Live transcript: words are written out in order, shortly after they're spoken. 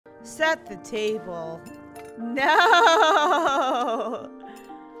Set the table. No!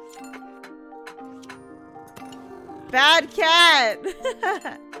 Bad cat!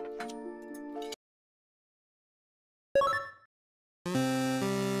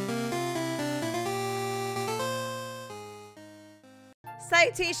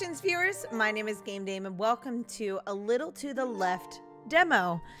 Citations, viewers. My name is Game Dame, and welcome to A Little to the Left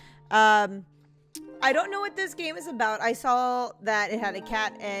demo. I don't know what this game is about. I saw that it had a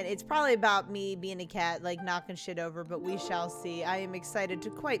cat, and it's probably about me being a cat, like knocking shit over, but we shall see. I am excited to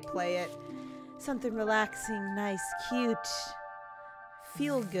quite play it. Something relaxing, nice, cute,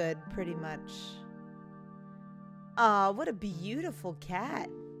 feel good, pretty much. Aw, what a beautiful cat.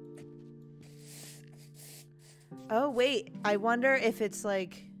 Oh, wait. I wonder if it's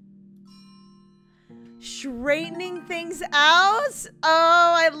like straightening things out.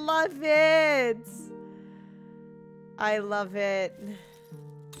 Oh, I love it. I love it.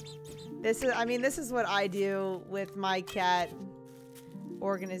 This is, I mean, this is what I do with my cat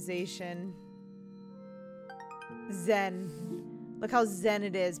organization. Zen. Look how zen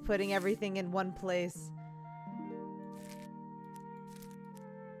it is, putting everything in one place.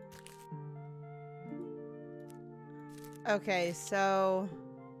 Okay, so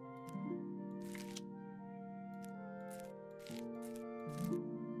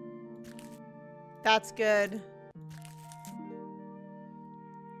that's good.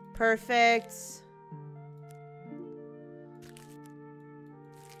 Perfect.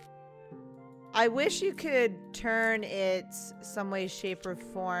 I wish you could turn it some way, shape, or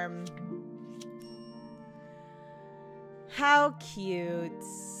form. How cute.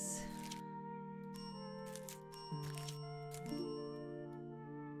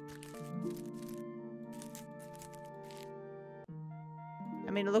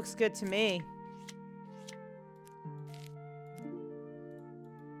 I mean, it looks good to me.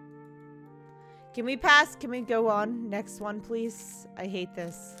 Can we pass? Can we go on? Next one, please. I hate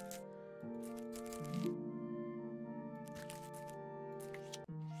this.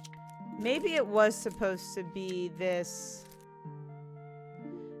 Maybe it was supposed to be this.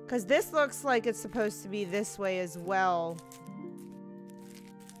 Because this looks like it's supposed to be this way as well.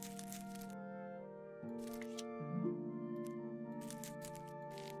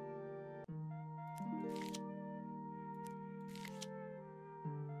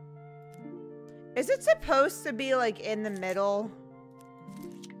 Is it supposed to be like in the middle?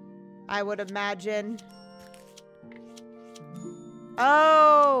 I would imagine.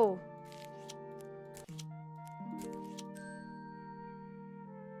 Oh!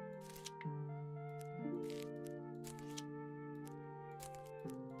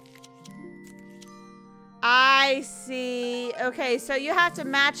 I see. Okay, so you have to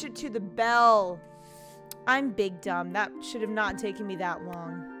match it to the bell. I'm big dumb. That should have not taken me that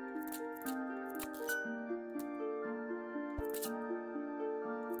long.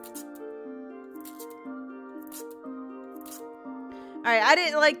 Alright, I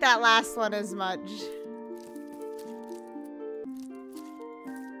didn't like that last one as much.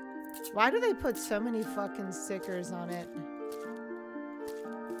 Why do they put so many fucking stickers on it?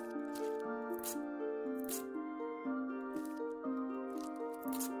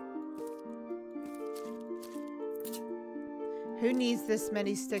 Who needs this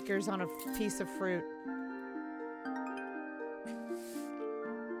many stickers on a piece of fruit?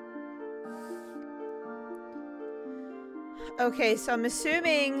 Okay, so I'm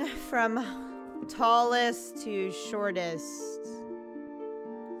assuming from tallest to shortest.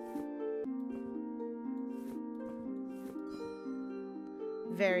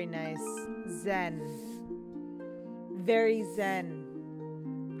 Very nice. Zen. Very zen.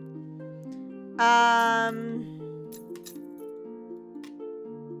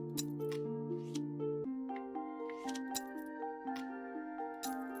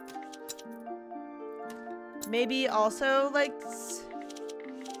 Maybe also like,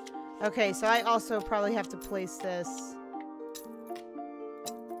 okay, so I also probably have to place this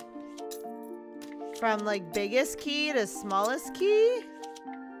from like biggest key to smallest key.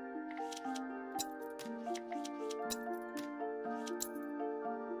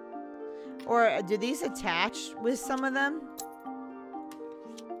 Or do these attach with some of them?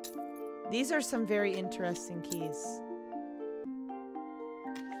 These are some very interesting keys.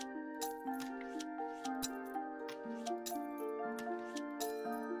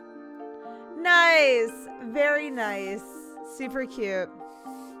 Nice! Very nice. Super cute.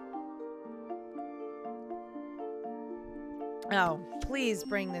 Oh, please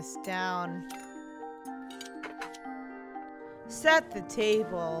bring this down. Set the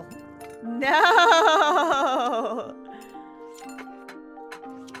table. No!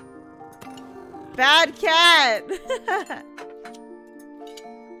 Bad cat.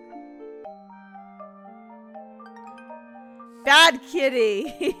 Bad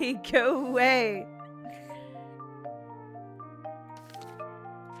kitty. Go away.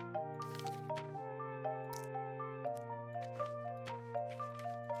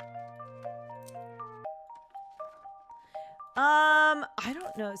 I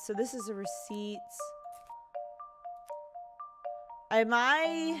don't know. So this is a receipt. Am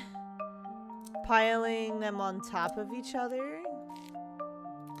I piling them on top of each other?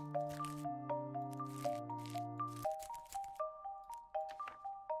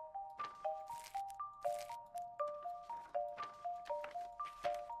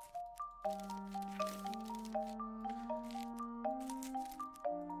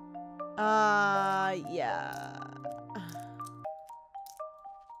 Yeah.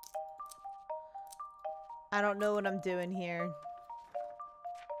 I don't know what I'm doing here.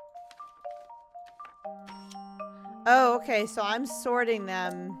 Oh, okay, so I'm sorting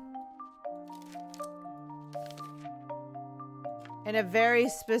them in a very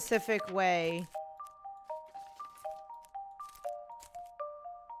specific way.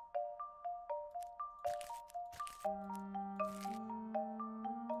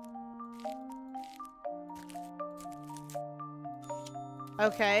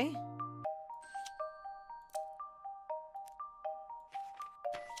 Okay.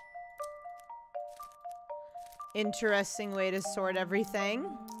 Interesting way to sort everything.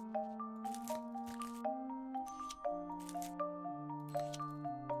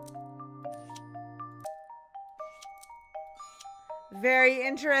 Very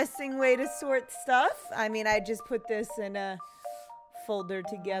interesting way to sort stuff. I mean, I just put this in a folder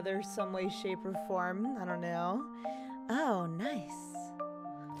together some way, shape, or form. I don't know. Oh, nice.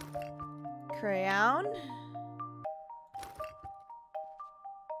 Crayon.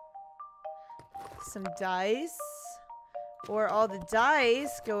 Some dice. Or all the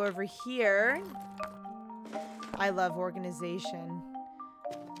dice go over here. I love organization.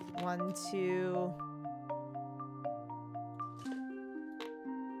 1, 2,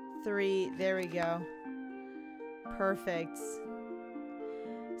 3. There we go. Perfect.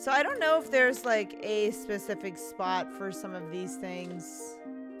 So I don't know if there's like a specific spot for some of these things.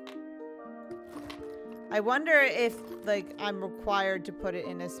 I wonder if like I'm required to put it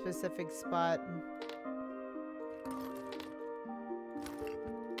in a specific spot.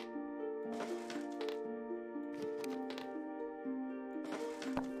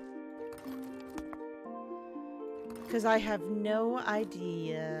 Because I have no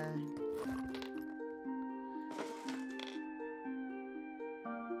idea.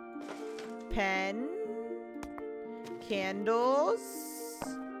 Pen. Candles.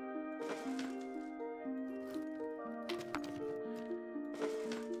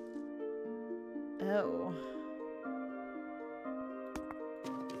 Oh.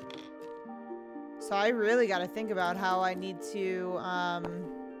 So I really got to think about how I need to,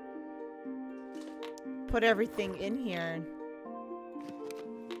 put everything in here.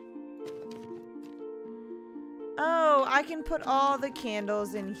 Oh, I can put all the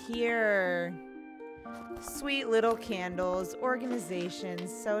candles in here. Sweet little candles. Organization.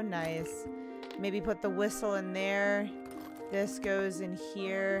 So nice. Maybe put the whistle in there. This goes in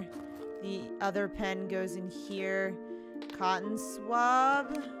here. The other pen goes in here. Cotton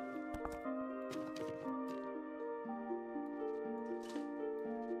swab.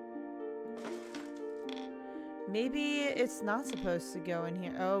 Maybe it's not supposed to go in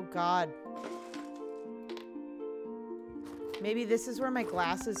here. Oh, God. Maybe this is where my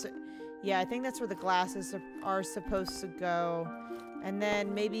glasses... Yeah, I think that's where the glasses are supposed to go. And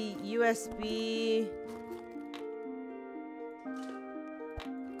then maybe USB...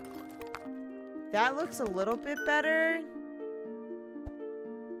 That looks a little bit better.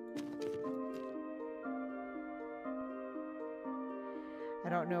 I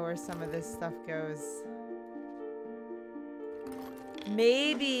don't know where some of this stuff goes.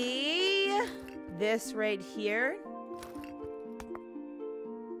 Maybe this right here.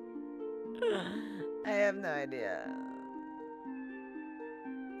 I have no idea.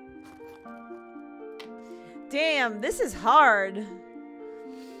 Damn, this is hard.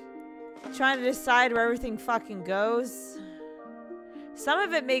 Trying to decide where everything fucking goes. Some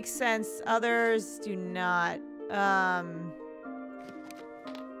of it makes sense, others do not.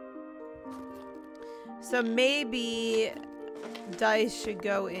 So maybe dice should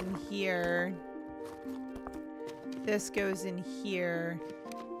go in here. This goes in here.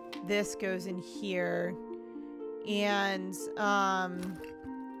 This goes in here. And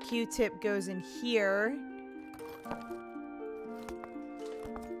Q-tip goes in here.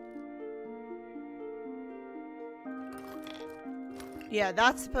 Yeah,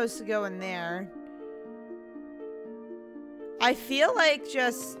 that's supposed to go in there. I feel like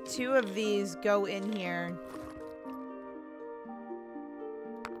just 2 of these go in here.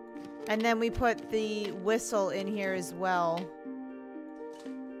 And then we put the whistle in here as well.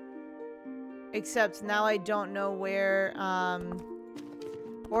 Except now I don't know where,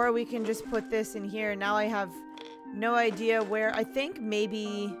 or we can just put this in here. Now I have no idea where. I think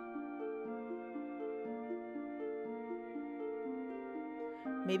maybe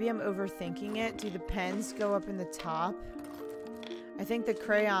I'm overthinking it. Do the pens go up in the top? I think the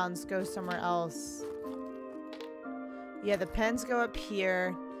crayons go somewhere else. Yeah, the pens go up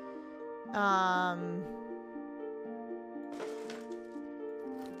here.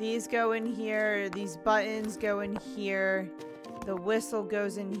 These go in here. These buttons go in here. The whistle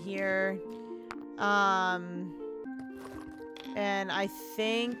goes in here. And I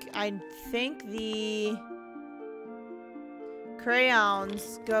think the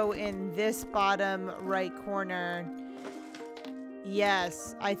crayons go in this bottom right corner.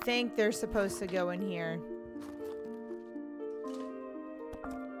 Yes, I think they're supposed to go in here.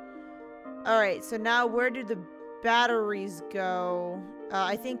 Alright, so now where do the batteries go?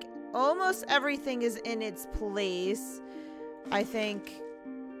 I think almost everything is in its place. I think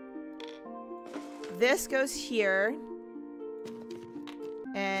this goes here.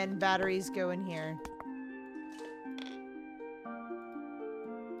 And batteries go in here.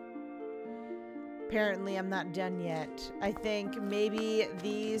 Apparently, I'm not done yet. I think maybe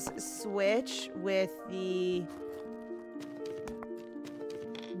these switch with the...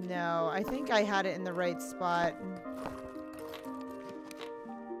 No, I think I had it in the right spot.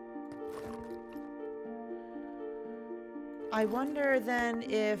 I wonder then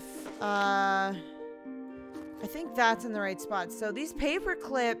if... I think that's in the right spot. So these paper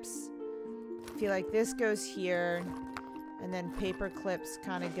clips, I feel like this goes here. And then paper clips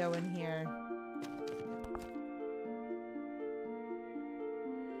kind of go in here.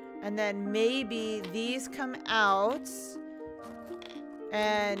 And then maybe these come out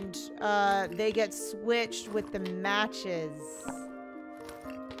and they get switched with the matches.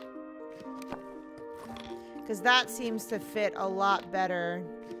 Because that seems to fit a lot better.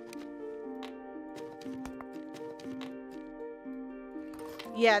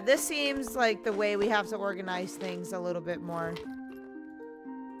 Yeah, this seems like the way we have to organize things a little bit more.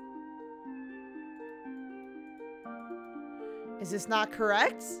 Is this not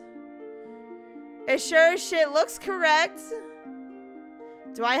correct? It sure as shit looks correct.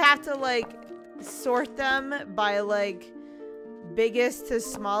 Do I have to, like, sort them by, like, biggest to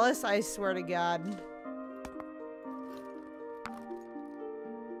smallest? I swear to God.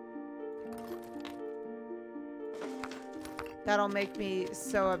 That'll make me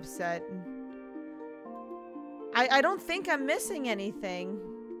so upset. I don't think I'm missing anything.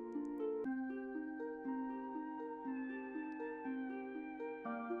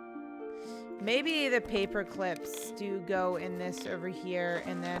 Maybe the paper clips do go in this over here,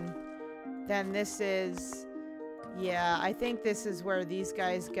 and then this is, yeah, I think this is where these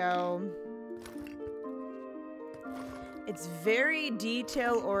guys go. It's very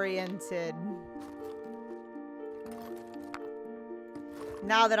detail oriented.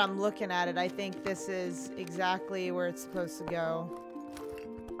 Now that I'm looking at it, I think this is exactly where it's supposed to go.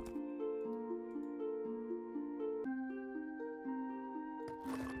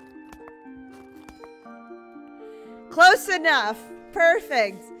 Close enough.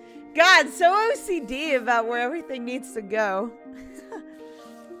 Perfect. God, so OCD about where everything needs to go.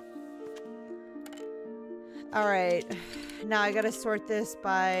 All right. Now I gotta sort this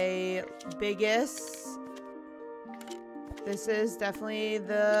by biggest. This is definitely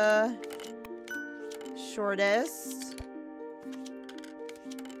the shortest.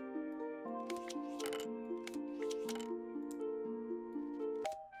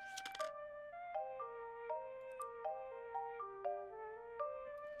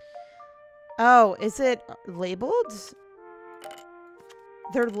 Oh, is it labeled?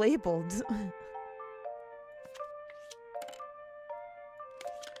 They're labeled.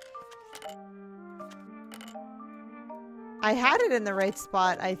 I had it in the right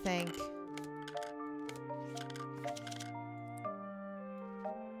spot, I think.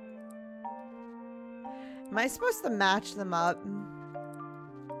 Am I supposed to match them up?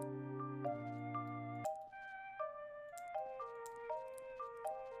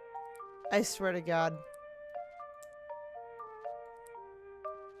 I swear to God.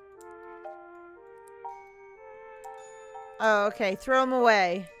 Oh, okay. Throw them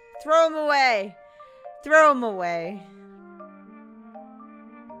away. Throw them away. Throw them away.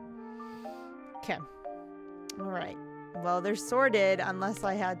 Okay. All right. Well, they're sorted unless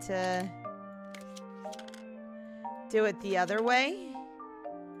I had to do it the other way.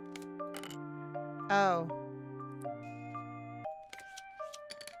 Oh.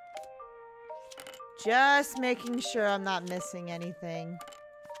 Just making sure I'm not missing anything.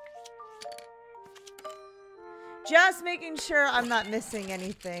 Just making sure I'm not missing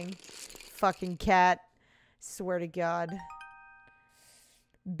anything. Fucking cat. Swear to God.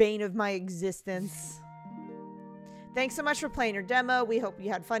 Bane of my existence. Thanks so much for playing your demo. We hope you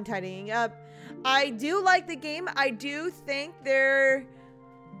had fun tidying up. I do like the game. I do think there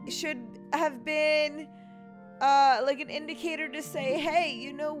should have been like an indicator to say, hey,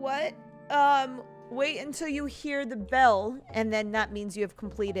 you know what? Wait until you hear the bell, and then that means you have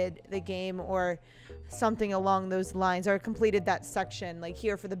completed the game or something along those lines, or completed that section, like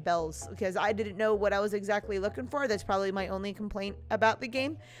here for the bells, because I didn't know what I was exactly looking for. That's probably my only complaint about the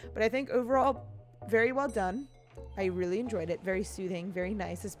game, but I think overall very well done. I really enjoyed it. Very soothing, very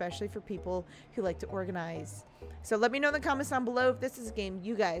nice, especially for people who like to organize. So let me know in the comments down below if this is a game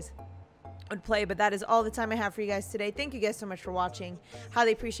you guys would play, but that is all the time I have for you guys today. Thank you guys so much for watching.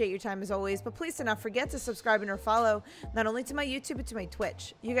 Highly appreciate your time as always, but please do not forget to subscribe and or follow not only to my YouTube but to my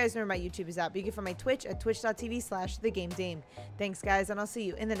Twitch. You guys know where my YouTube is at, but you can find my Twitch at twitch.tv/thegamedame. Thanks guys, and I'll see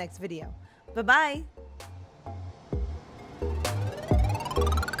you in the next video. Bye bye.